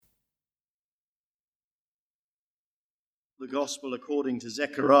the Gospel according to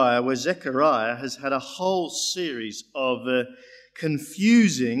Zechariah, where Zechariah has had a whole series of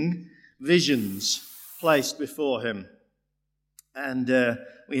confusing visions placed before him. And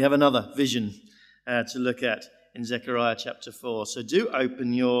we have another vision to look at in Zechariah chapter 4. So do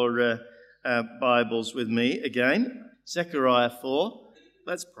open your Bibles with me again. Zechariah 4.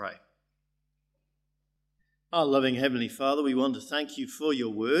 Let's pray. Our loving Heavenly Father, we want to thank you for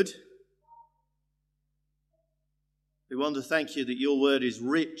your word. We want to thank you that your word is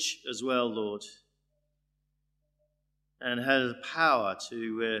rich as well, Lord, and has power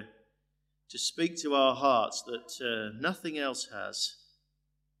to speak to our hearts that nothing else has.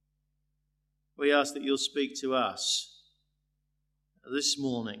 We ask that you'll speak to us this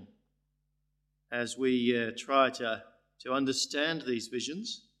morning as we try to understand these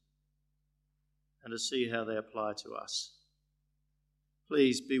visions and to see how they apply to us.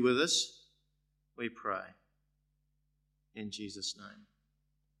 Please be with us, we pray. In Jesus' name.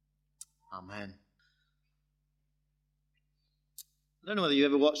 Amen. I don't know whether you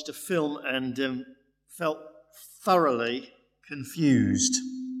ever watched a film and felt thoroughly confused.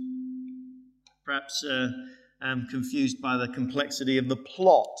 Perhaps confused by the complexity of the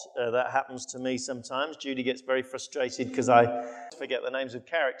plot. That happens to me sometimes. Judy gets very frustrated because I forget the names of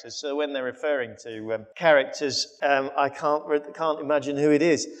characters. So when they're referring to characters, I can't imagine who it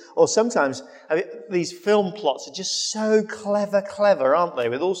is. Or sometimes these film plots are just so clever, aren't they?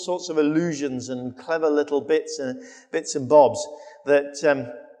 With all sorts of allusions and clever little bits and bobs that and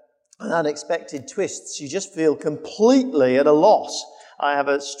unexpected twists. You just feel completely at a loss. I have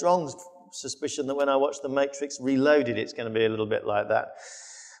a strong suspicion that when I watch The Matrix Reloaded, it's going to be a little bit like that.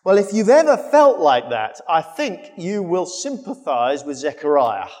 Well, if you've ever felt like that, I think you will sympathize with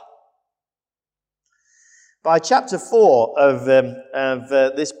Zechariah. By chapter 4 of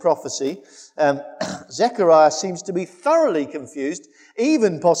this prophecy, Zechariah seems to be thoroughly confused,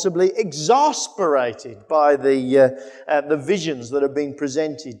 even possibly exasperated by the visions that have been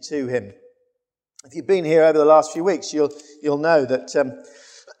presented to him. If you've been here over the last few weeks, you'll know that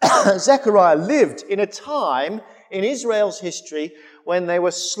Zechariah lived in a time in Israel's history when they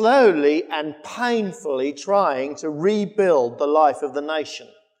were slowly and painfully trying to rebuild the life of the nation.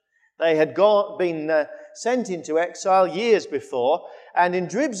 They had been sent into exile years before, and in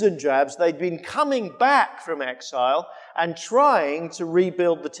dribs and drabs they'd been coming back from exile and trying to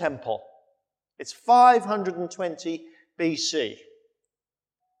rebuild the temple. It's 520 BC.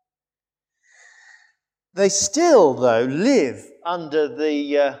 They still, though, live under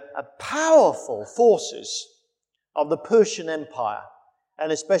the powerful forces of the Persian Empire,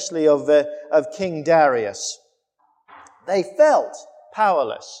 and especially of King Darius. They felt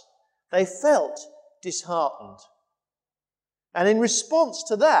powerless. They felt disheartened. And in response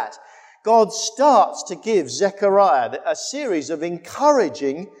to that, God starts to give Zechariah a series of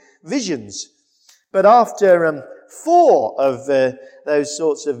encouraging visions. But after 4 of those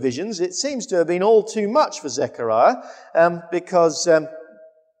sorts of visions, it seems to have been all too much for Zechariah because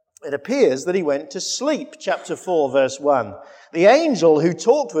it appears that he went to sleep. Chapter 4, verse 1. The angel who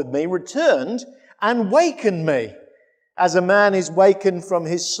talked with me returned and wakened me, as a man is wakened from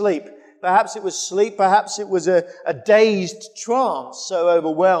his sleep. Perhaps it was sleep, perhaps it was a dazed trance, so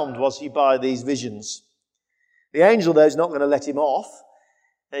overwhelmed was he by these visions. The angel, though, is not going to let him off.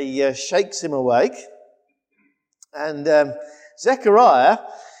 He shakes him awake. And Zechariah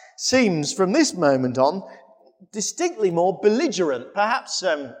seems, from this moment on, distinctly more belligerent. Perhaps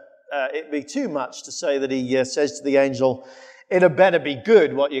it'd be too much to say that he says to the angel, "It had better be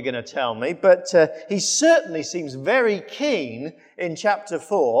good what you're going to tell me." But he certainly seems very keen in chapter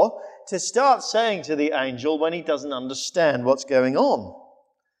 4 to start saying to the angel when he doesn't understand what's going on.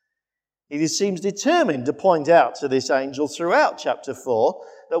 He seems determined to point out to this angel throughout chapter 4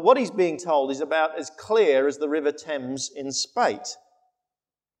 that what he's being told is about as clear as the River Thames in Spate.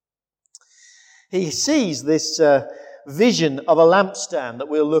 He sees this vision of a lampstand that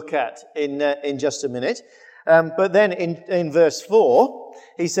we'll look at in just a minute. But then in verse 4,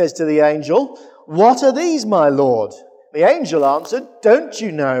 he says to the angel, "What are these, my Lord?" The angel answered, "Don't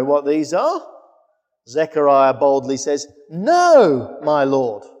you know what these are?" Zechariah boldly says, "No, my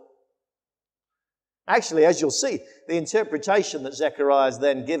Lord." Actually, as you'll see, the interpretation that Zechariah has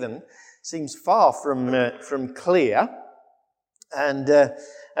then given seems far from clear. And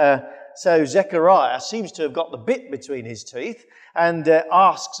so Zechariah seems to have got the bit between his teeth and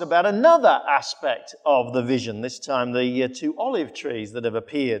asks about another aspect of the vision, this time the 2 olive trees that have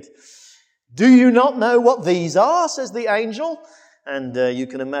appeared. "Do you not know what these are?" says the angel. And you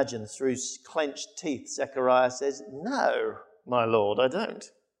can imagine through clenched teeth, Zechariah says, "No, my Lord, I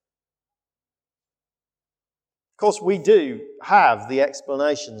don't." course, we do have the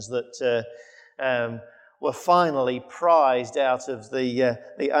explanations that were finally prized out of the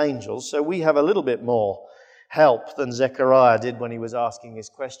angels, so we have a little bit more help than Zechariah did when he was asking his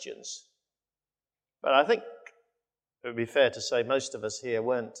questions. But I think it would be fair to say most of us here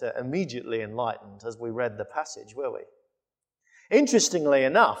weren't immediately enlightened as we read the passage, were we? Interestingly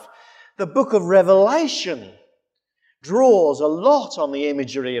enough, the book of Revelation draws a lot on the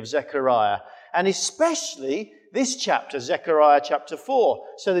imagery of Zechariah, and especially this chapter, Zechariah chapter 4.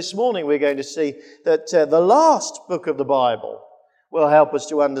 So this morning we're going to see that the last book of the Bible will help us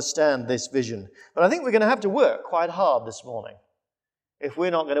to understand this vision. But I think we're going to have to work quite hard this morning if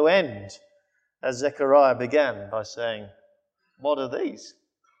we're not going to end as Zechariah began by saying, what are these?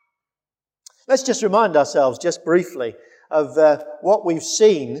 Let's just remind ourselves just briefly of what we've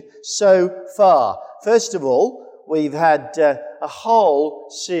seen so far. First of all, we've had a whole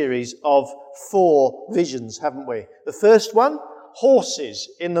series of 4 visions, haven't we? The first one, horses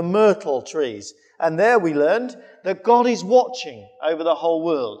in the myrtle trees. And there we learned that God is watching over the whole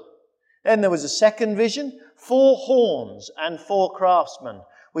world. Then there was a second vision, 4 horns and 4 craftsmen.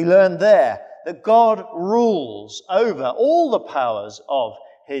 We learned there that God rules over all the powers of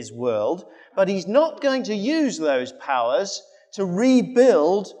His world, but He's not going to use those powers to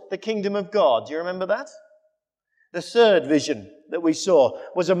rebuild the kingdom of God. Do you remember that? The third vision that we saw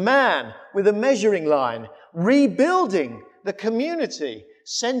was a man with a measuring line rebuilding the community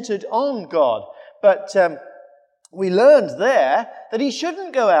centered on God. But we learned there that he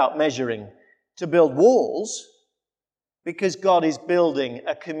shouldn't go out measuring to build walls because God is building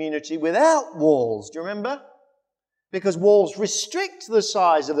a community without walls. Do you remember? Because walls restrict the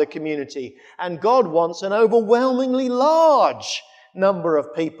size of the community, and God wants an overwhelmingly large number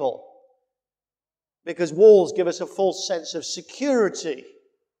of people. Because walls give us a false sense of security,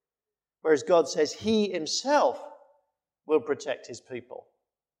 whereas God says He Himself will protect His people.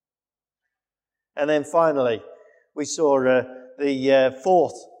 And then finally, we saw the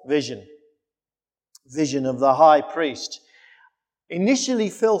fourth vision of the high priest. Initially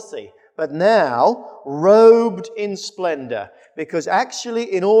filthy, but now robed in splendor. Because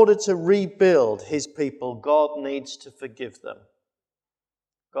actually, in order to rebuild His people, God needs to forgive them.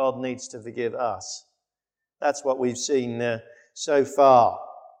 God needs to forgive us. That's what we've seen so far.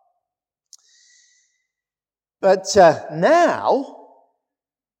 But now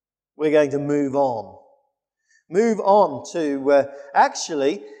we're going to move on. Move on to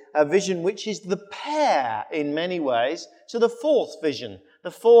actually a vision which is the pair in many ways to the fourth vision.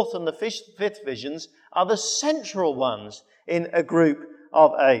 The fourth and the fifth visions are the central ones in a group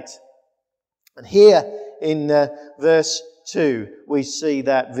of 8. And here in verse 2 we see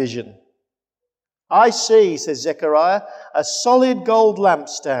that vision. I see, says Zechariah, a solid gold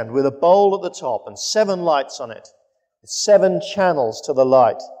lampstand with a bowl at the top and 7 lights on it, with 7 channels to the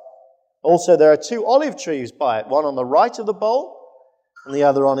light. Also there are 2 olive trees by it, one on the right of the bowl and the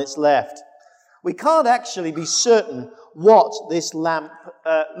other on its left. We can't actually be certain what this lamp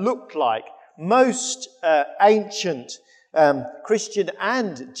looked like. Most ancient Christian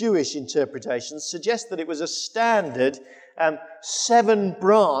and Jewish interpretations suggest that it was a standard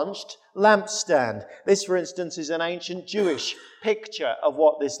 7-branched lampstand. This, for instance, is an ancient Jewish picture of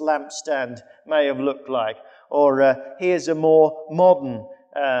what this lampstand may have looked like. Or here's a more modern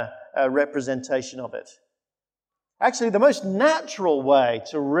representation of it. Actually, the most natural way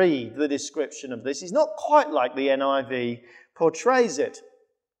to read the description of this is not quite like the NIV portrays it.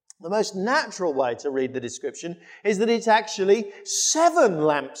 The most natural way to read the description is that it's actually 7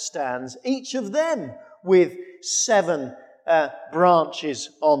 lampstands, each of them with 7 branches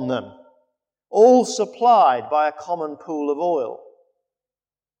on them, all supplied by a common pool of oil.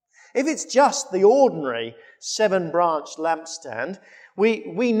 If it's just the ordinary 7-branched lampstand,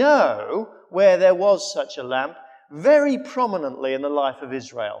 we know where there was such a lamp very prominently in the life of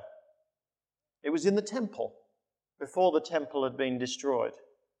Israel. It was in the temple, before the temple had been destroyed.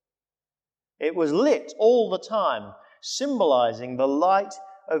 It was lit all the time, symbolizing the light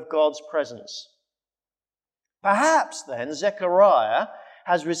of God's presence. Perhaps then Zechariah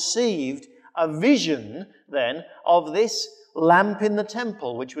has received a vision then of this lamp in the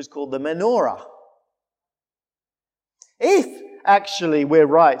temple, which was called the menorah. If actually we're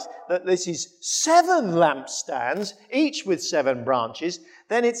right that this is 7 lampstands, each with 7 branches,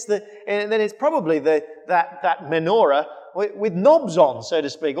 then it's probably that menorah with knobs on, so to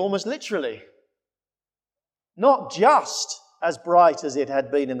speak, almost literally. Not just as bright as it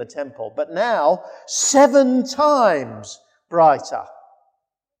had been in the temple, but now 7 times brighter.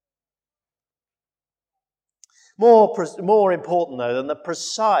 More important, though, than the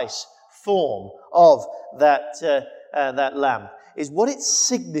precise form of that lamp is what it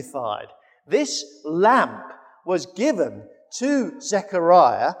signified. This lamp was given to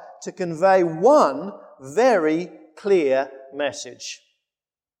Zechariah to convey one very clear message.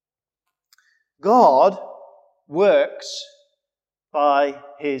 God works by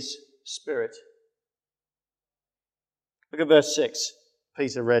His Spirit. Look at verse 6.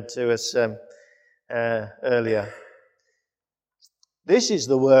 Peter read to us earlier. This is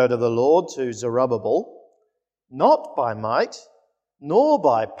the word of the Lord to Zerubbabel, not by might, nor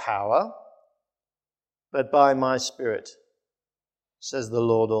by power, but by my Spirit, says the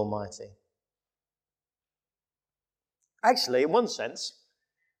Lord Almighty. Actually, in one sense,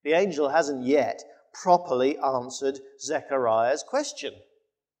 the angel hasn't yet properly answered Zechariah's question.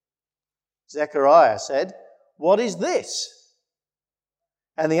 Zechariah said, "What is this?"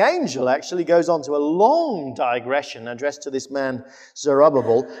 And the angel actually goes on to a long digression addressed to this man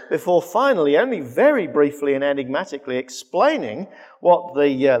Zerubbabel before finally, only very briefly and enigmatically, explaining what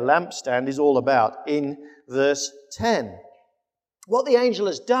the lampstand is all about in verse 10. What the angel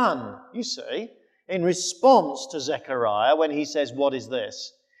has done, you see, in response to Zechariah when he says, "What is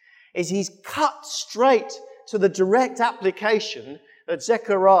this?" is he's cut straight to the direct application that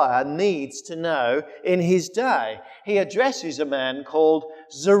Zechariah needs to know in his day. He addresses a man called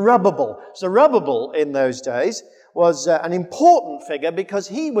Zerubbabel. Zerubbabel in those days was an important figure because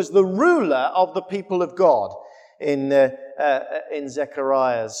he was the ruler of the people of God in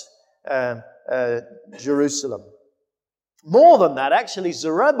Zechariah's Jerusalem. More than that, actually,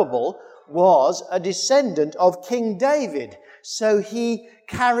 Zerubbabel was a descendant of King David. So he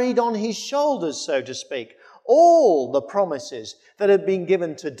carried on his shoulders, so to speak, all the promises that had been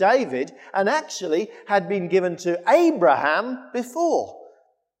given to David and actually had been given to Abraham before.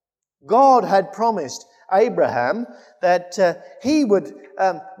 God had promised Abraham that he would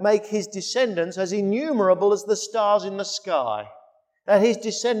make his descendants as innumerable as the stars in the sky, that his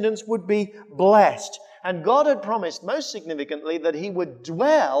descendants would be blessed. And God had promised, most significantly, that he would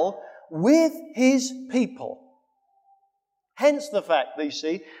dwell with his people. Hence the fact, you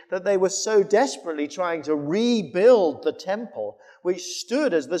see, that they were so desperately trying to rebuild the temple, which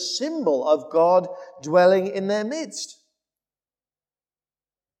stood as the symbol of God dwelling in their midst.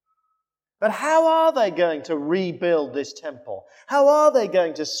 But how are they going to rebuild this temple? How are they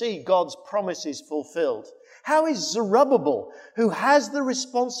going to see God's promises fulfilled? How is Zerubbabel, who has the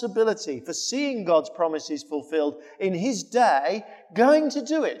responsibility for seeing God's promises fulfilled in his day, going to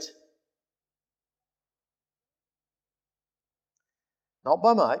do it? Not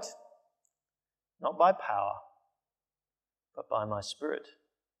by might, not by power, but by my Spirit,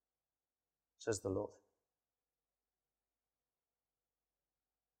 says the Lord.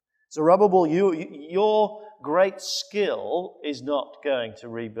 Zerubbabel, your great skill is not going to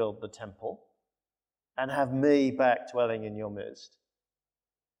rebuild the temple and have me back dwelling in your midst.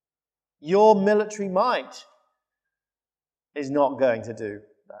 Your military might is not going to do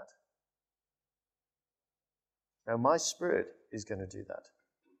that. No, my Spirit is going to do that.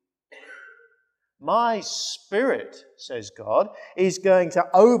 My Spirit, says God, is going to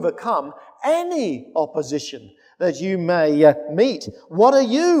overcome any opposition that you may meet. What are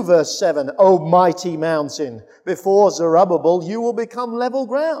you, verse 7, O mighty mountain? Before Zerubbabel, you will become level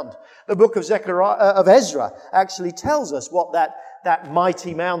ground. The book of Ezra actually tells us what that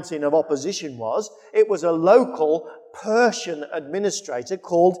mighty mountain of opposition was. It was a local Persian administrator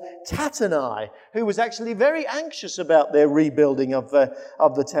called Tattenai, who was actually very anxious about their rebuilding of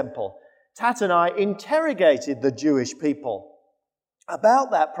the temple. Tattenai interrogated the Jewish people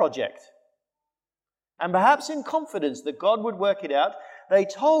about that project. And perhaps in confidence that God would work it out, they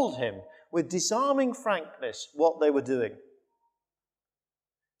told him with disarming frankness what they were doing.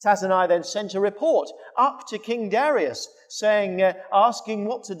 Tattenai then sent a report up to King Darius, asking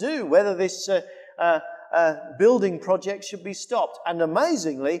what to do, whether this building project should be stopped. And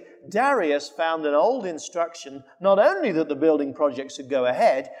amazingly, Darius found an old instruction, not only that the building project should go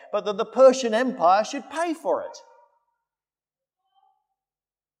ahead, but that the Persian Empire should pay for it.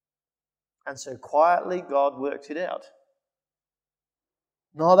 And so quietly God worked it out.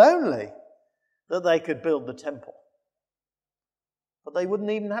 Not only that they could build the temple, but they wouldn't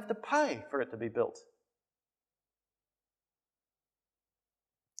even have to pay for it to be built.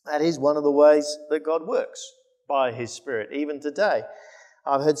 That is one of the ways that God works, by His Spirit, even today.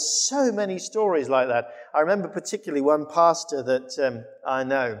 I've heard so many stories like that. I remember particularly one pastor that I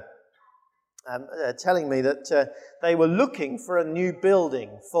know telling me that they were looking for a new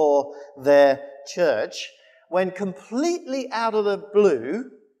building for their church when completely out of the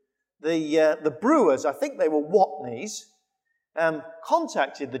blue, the brewers, I think they were Watneys,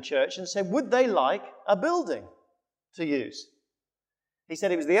 contacted the church and said, would they like a building to use? He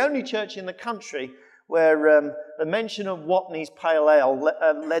said it was the only church in the country where the mention of Watney's Pale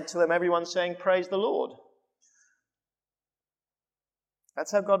Ale led to everyone saying, praise the Lord.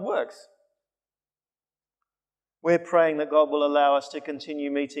 That's how God works. We're praying that God will allow us to continue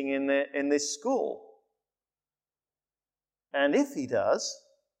meeting in this school. And if He does,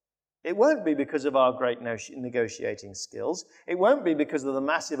 it won't be because of our great negotiating skills. It won't be because of the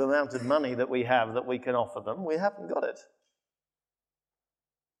massive amount of money that we have that we can offer them. We haven't got it.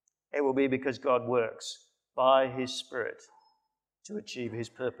 It will be because God works by His Spirit to achieve His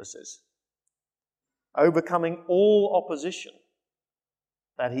purposes, overcoming all opposition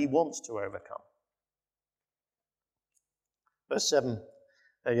that He wants to overcome. Verse 7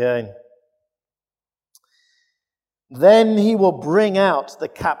 again. Then He will bring out the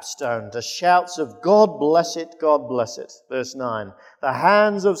capstone to shouts of God bless it, God bless it. Verse 9. The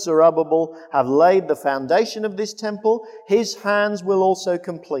hands of Zerubbabel have laid the foundation of this temple. His hands will also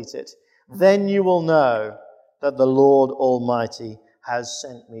complete it. Then you will know that the Lord Almighty has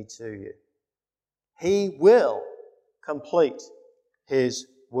sent me to you. He will complete His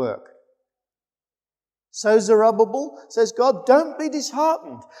work. So Zerubbabel, says God, don't be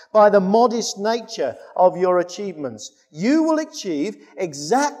disheartened by the modest nature of your achievements. You will achieve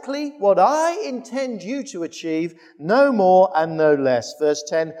exactly what I intend you to achieve, no more and no less. Verse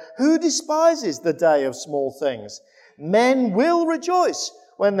 10, who despises the day of small things? Men will rejoice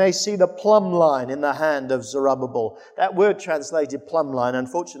when they see the plumb line in the hand of Zerubbabel. That word translated plumb line,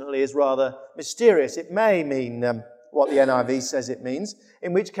 unfortunately, is rather mysterious. It may mean what the NIV says it means,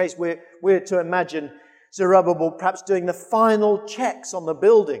 in which case we're to imagine Zerubbabel perhaps doing the final checks on the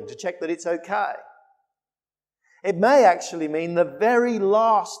building to check that it's okay. It may actually mean the very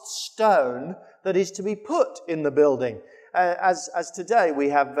last stone that is to be put in the building. As today we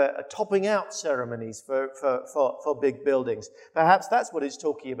have topping out ceremonies for big buildings. Perhaps that's what it's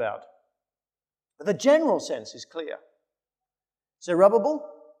talking about. But the general sense is clear. Zerubbabel,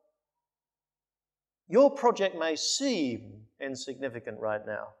 your project may seem insignificant right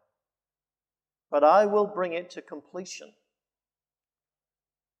now, but I will bring it to completion.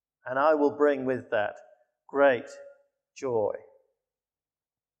 And I will bring with that great joy.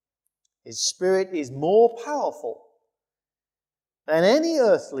 His Spirit is more powerful than any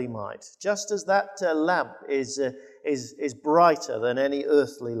earthly might, just as that lamp is brighter than any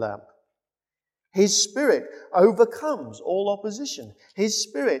earthly lamp. His Spirit overcomes all opposition. His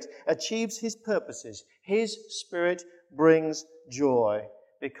Spirit achieves His purposes. His Spirit brings joy.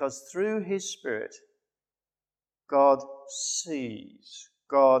 Because through His Spirit, God sees,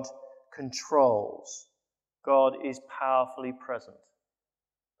 God controls, God is powerfully present.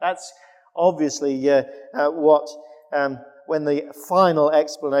 That's obviously what, when the final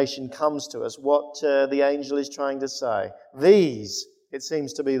explanation comes to us, what the angel is trying to say. These, it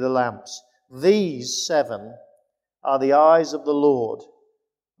seems to be the lamps, these 7 are the eyes of the Lord,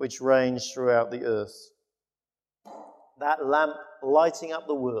 which range throughout the earth. That lamp lighting up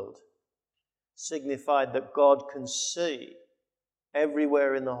the world signified that God can see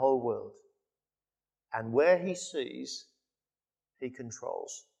everywhere in the whole world. And where He sees, He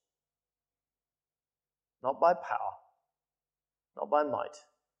controls. Not by power, not by might,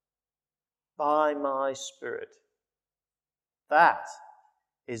 by my Spirit. That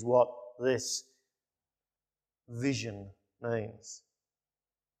is what this vision means.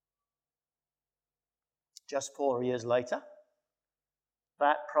 Just 4 years later,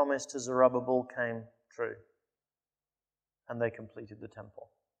 that promise to Zerubbabel came true, and they completed the temple.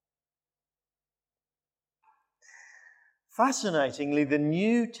 Fascinatingly, the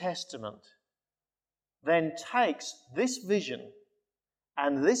New Testament then takes this vision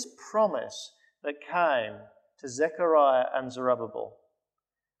and this promise that came to Zechariah and Zerubbabel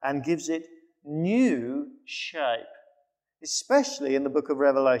and gives it new shape, especially in the book of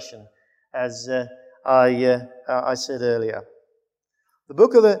Revelation, as I said earlier. The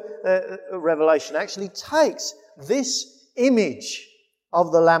book of Revelation actually takes this image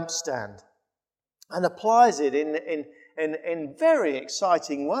of the lampstand and applies it in very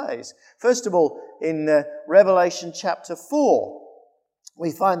exciting ways. First of all, in Revelation chapter 4,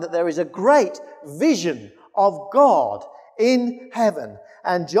 we find that there is a great vision of God in heaven.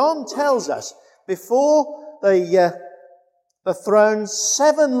 And John tells us before the throne,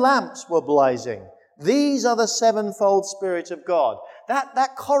 7 lamps were blazing. These are the 7-fold Spirit of God.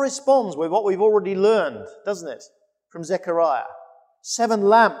 That corresponds with what we've already learned, doesn't it, from Zechariah? 7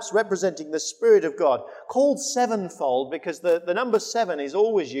 lamps representing the Spirit of God, called 7-fold because the number 7 is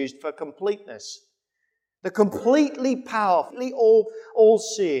always used for completeness. The completely powerfully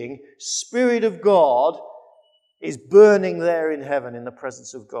all-seeing Spirit of God is burning there in heaven in the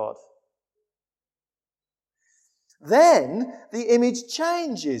presence of God. Then the image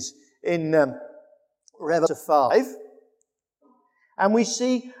changes in Revelation 5, and we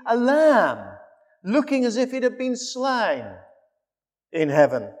see a lamb looking as if it had been slain in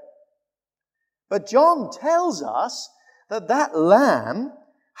heaven. But John tells us that that lamb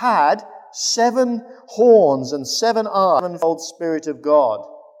had 7 horns and 7 eyes, sevenfold Spirit of God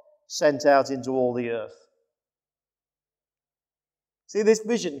sent out into all the earth. See, this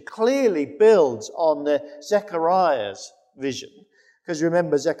vision clearly builds on Zechariah's vision. Because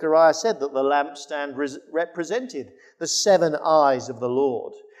remember, Zechariah said that the lampstand represented the 7 eyes of the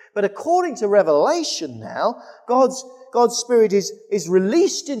Lord. But according to Revelation now, God's Spirit is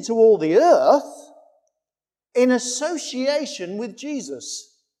released into all the earth in association with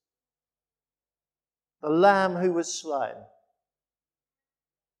Jesus, the Lamb who was slain.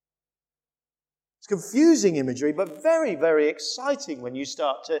 It's confusing imagery, but very, very exciting when you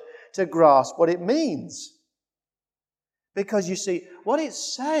start to grasp what it means. Because you see, what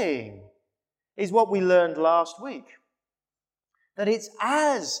it's saying is what we learned last week. That it's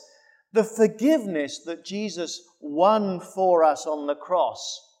as the forgiveness that Jesus won for us on the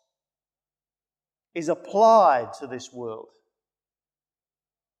cross is applied to this world,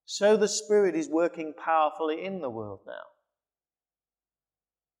 so the Spirit is working powerfully in the world now.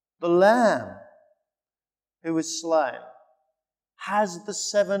 The Lamb who was slain has the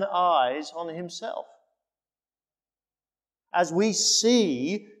 7 eyes on himself. As we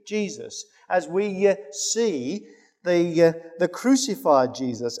see Jesus, as we see the crucified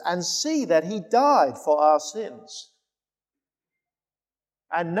Jesus and see that he died for our sins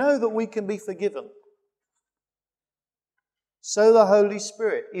and know that we can be forgiven, so the Holy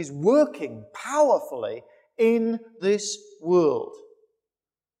Spirit is working powerfully in this world,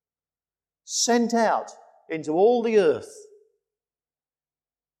 sent out into all the earth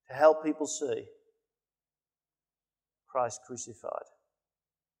to help people see Christ crucified.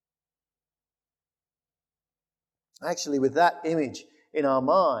 Actually, with that image in our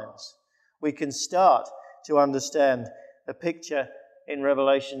minds, we can start to understand the picture in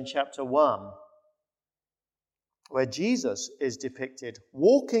Revelation chapter 1, where Jesus is depicted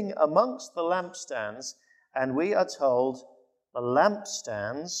walking amongst the lampstands, and we are told the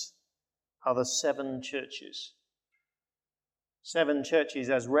lampstands are the 7 churches. 7 churches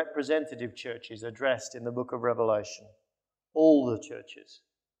as representative churches addressed in the book of Revelation. All the churches.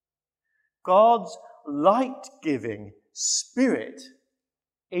 God's light-giving Spirit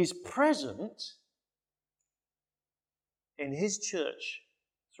is present in His church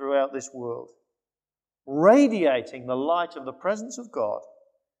throughout this world, radiating the light of the presence of God.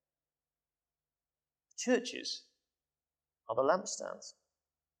 Churches are the lampstands.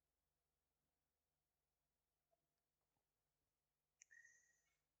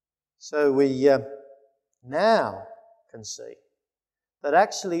 So we now can see that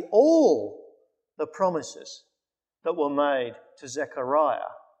actually all the promises that were made to Zechariah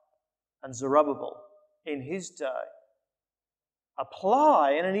and Zerubbabel in his day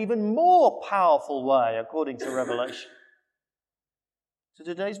apply in an even more powerful way, according to Revelation, to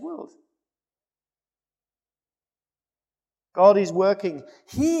today's world. God is working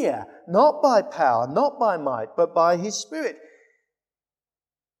here, not by power, not by might, but by His Spirit.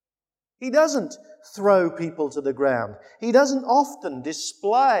 He doesn't throw people to the ground. He doesn't often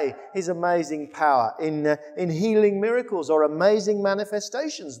display His amazing power in healing miracles or amazing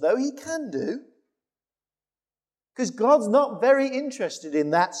manifestations, though He can do. Because God's not very interested in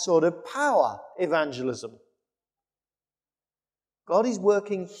that sort of power evangelism. God is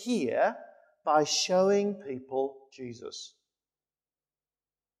working here by showing people Jesus,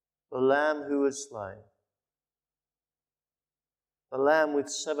 the Lamb who was slain. The Lamb with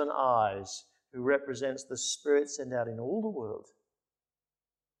 7 eyes, who represents the Spirit sent out in all the world,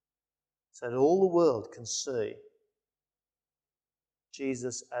 so that all the world can see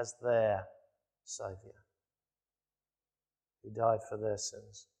Jesus as their Saviour, who died for their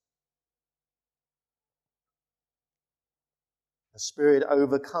sins. The Spirit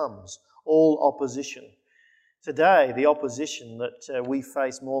overcomes all opposition. Today, the opposition that we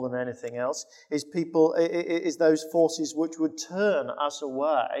face more than anything else is those forces which would turn us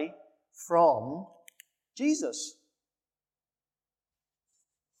away from Jesus.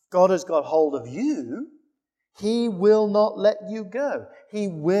 God has got hold of you. He will not let you go. He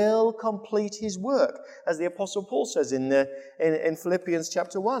will complete His work. As the Apostle Paul says in Philippians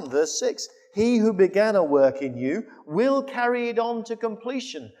chapter 1, verse 6, He who began a work in you will carry it on to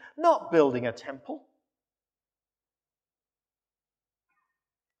completion, not building a temple,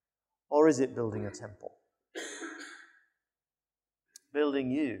 Or is it building a temple? Building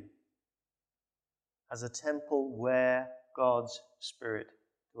you as a temple where God's Spirit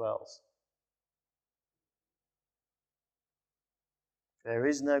dwells. There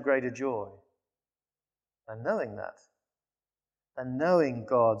is no greater joy than knowing that, than knowing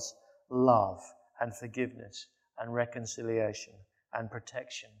God's love and forgiveness and reconciliation and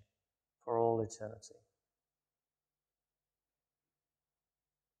protection for all eternity.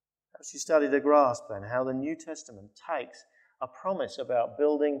 Perhaps you started to grasp then how the New Testament takes a promise about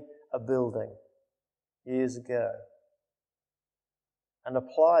building a building years ago and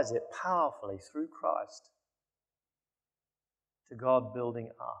applies it powerfully through Christ to God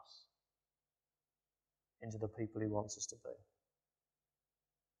building us into the people He wants us to be.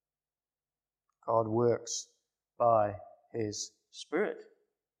 God works by His Spirit.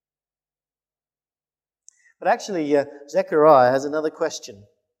 But actually, Zechariah has another question,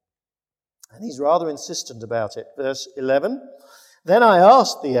 and he's rather insistent about it. Verse 11, "Then I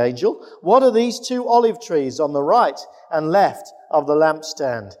asked the angel, 'What are these two olive trees on the right and left of the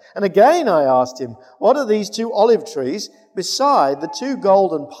lampstand?' And again I asked him, 'What are these two olive trees beside the two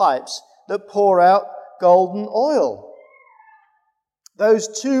golden pipes that pour out golden oil?'"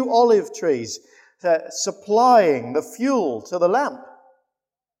 Those two olive trees supplying the fuel to the lamp.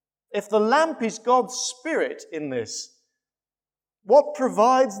 If the lamp is God's Spirit in this, what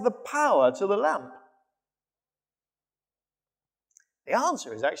provides the power to the lamp? The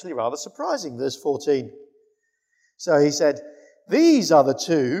answer is actually rather surprising. Verse 14. So he said, "These are the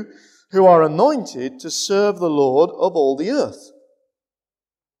two who are anointed to serve the Lord of all the earth."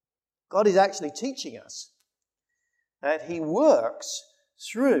 God is actually teaching us that He works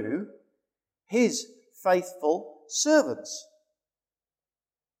through His faithful servants.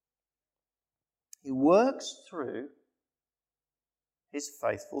 He works through His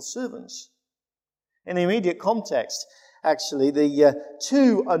faithful servants. In the immediate context, actually, the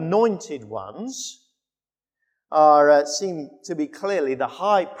two anointed ones seem to be clearly the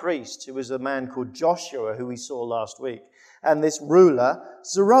high priest, who was a man called Joshua, who we saw last week, and this ruler,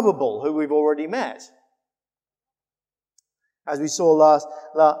 Zerubbabel, who we've already met. As we saw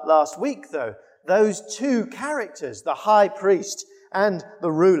last week, though, those two characters, the high priest and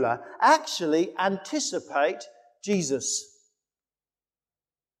the ruler, actually anticipate Jesus.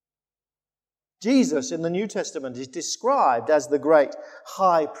 Jesus in the New Testament is described as the great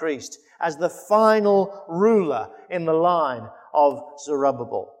high priest, as the final ruler in the line of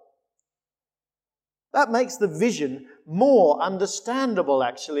Zerubbabel. That makes the vision more understandable,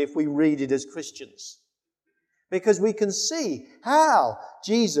 actually, if we read it as Christians. Because we can see how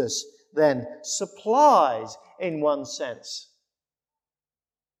Jesus then supplies, in one sense,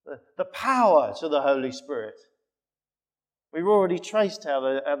 the power to the Holy Spirit. We've already traced how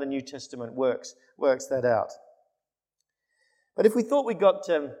the New Testament works that out. But if we thought we got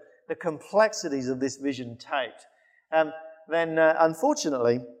the complexities of this vision taped, then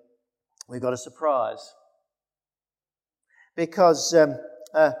unfortunately we've got a surprise. Because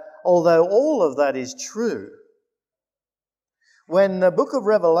although all of that is true, when the book of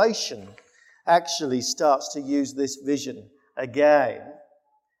Revelation actually starts to use this vision again,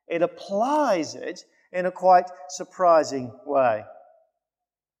 it applies it in a quite surprising way.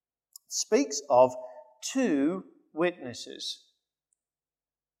 It speaks of two witnesses.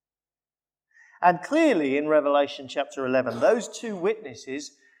 And clearly in Revelation chapter 11, those two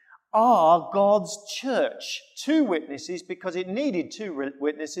witnesses are God's church. Two witnesses because it needed two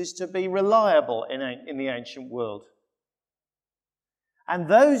witnesses to be reliable in the ancient world. And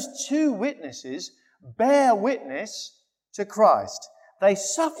those two witnesses bear witness to Christ. They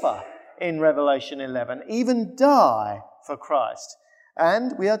suffer in Revelation 11, even die for Christ.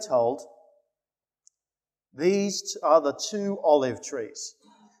 And we are told these are the two olive trees,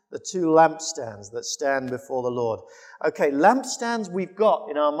 the two lampstands that stand before the Lord. Okay, lampstands we've got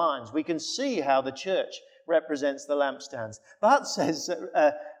in our minds. We can see how the church represents the lampstands. But, says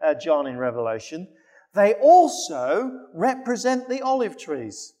John in Revelation, they also represent the olive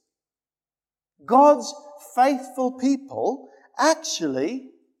trees. God's faithful people actually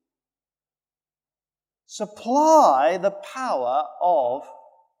supply the power of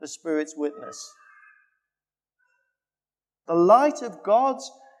the Spirit's witness. The light of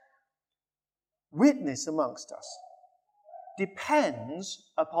God's witness amongst us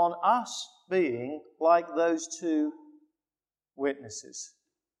depends upon us being like those two witnesses.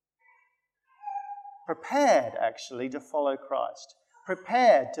 Prepared, actually, to follow Christ.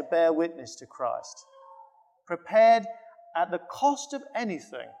 Prepared to bear witness to Christ. Prepared at the cost of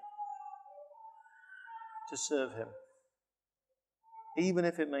anything to serve Him. even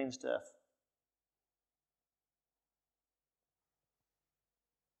if it means death.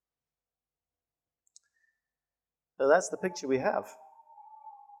 So that's the picture we have.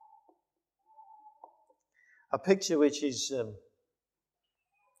 A picture which is,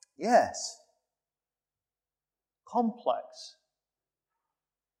 complex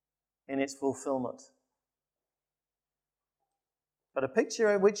in its fulfillment. But a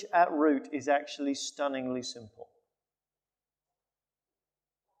picture which at root is actually stunningly simple.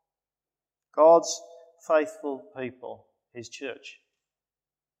 God's faithful people, His church,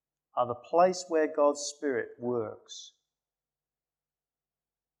 are the place where God's Spirit works.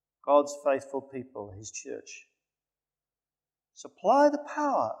 God's faithful people, His church, supply the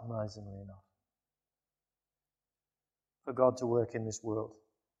power, amazingly enough, for God to work in this world.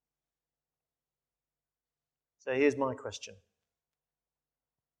 So here's my question.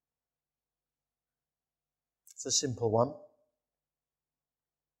 It's a simple one.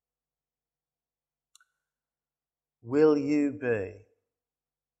 Will you be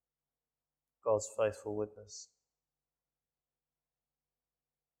God's faithful witness?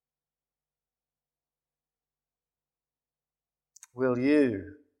 Will you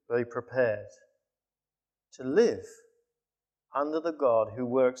be prepared to live under the God who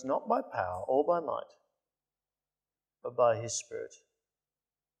works not by power or by might, but by His Spirit,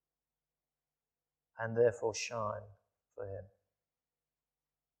 and therefore shine for Him?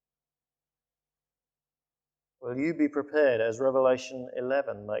 Will you be prepared, as Revelation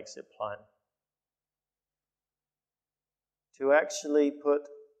 11 makes it plain, to actually put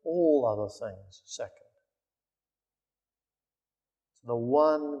all other things second to the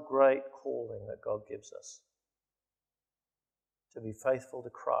one great calling that God gives us, to be faithful to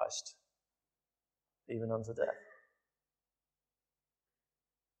Christ even unto death?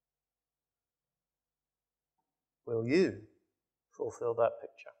 Will you fulfill that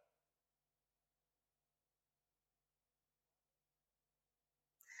picture?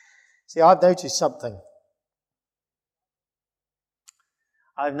 See, I've noticed something.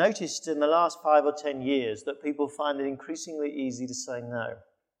 I've noticed in the last 5 or 10 years that people find it increasingly easy to say no.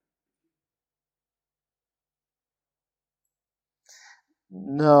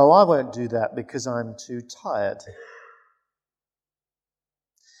 No, I won't do that because I'm too tired.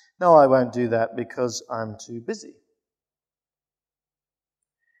 No, I won't do that because I'm too busy.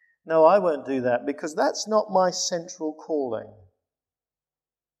 No, I won't do that because that's not my central calling.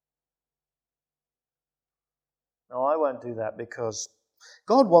 No, I won't do that because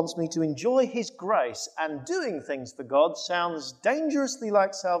God wants me to enjoy His grace, and doing things for God sounds dangerously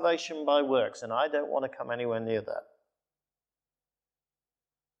like salvation by works, and I don't want to come anywhere near that.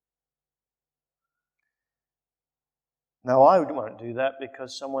 No, I won't do that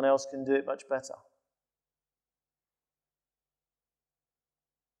because someone else can do it much better.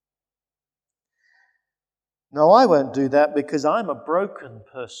 No, I won't do that because I'm a broken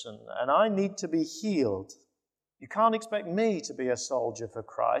person and I need to be healed. You can't expect me to be a soldier for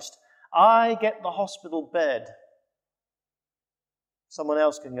Christ. I get the hospital bed. Someone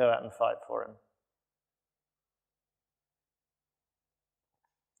else can go out and fight for Him.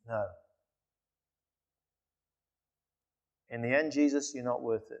 No. In the end, Jesus, you're not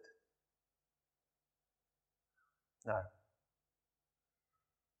worth it. No.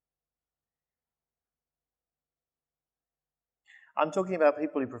 I'm talking about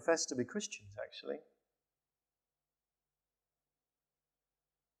people who profess to be Christians, actually.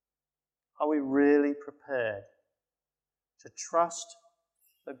 Are we really prepared to trust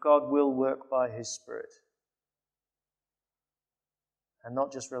that God will work by His Spirit and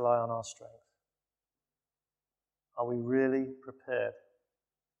not just rely on our strength? Are we really prepared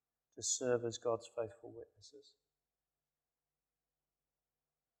to serve as God's faithful witnesses?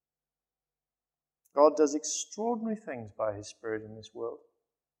 God does extraordinary things by His Spirit in this world.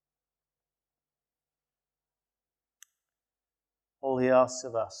 All He asks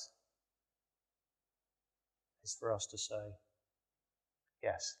of us is for us to say,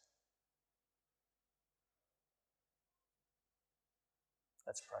 yes.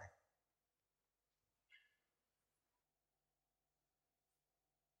 Let's pray.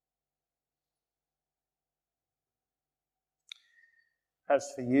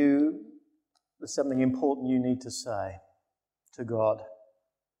 As for you, there's something important you need to say to God.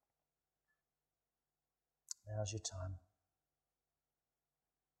 Now's your time.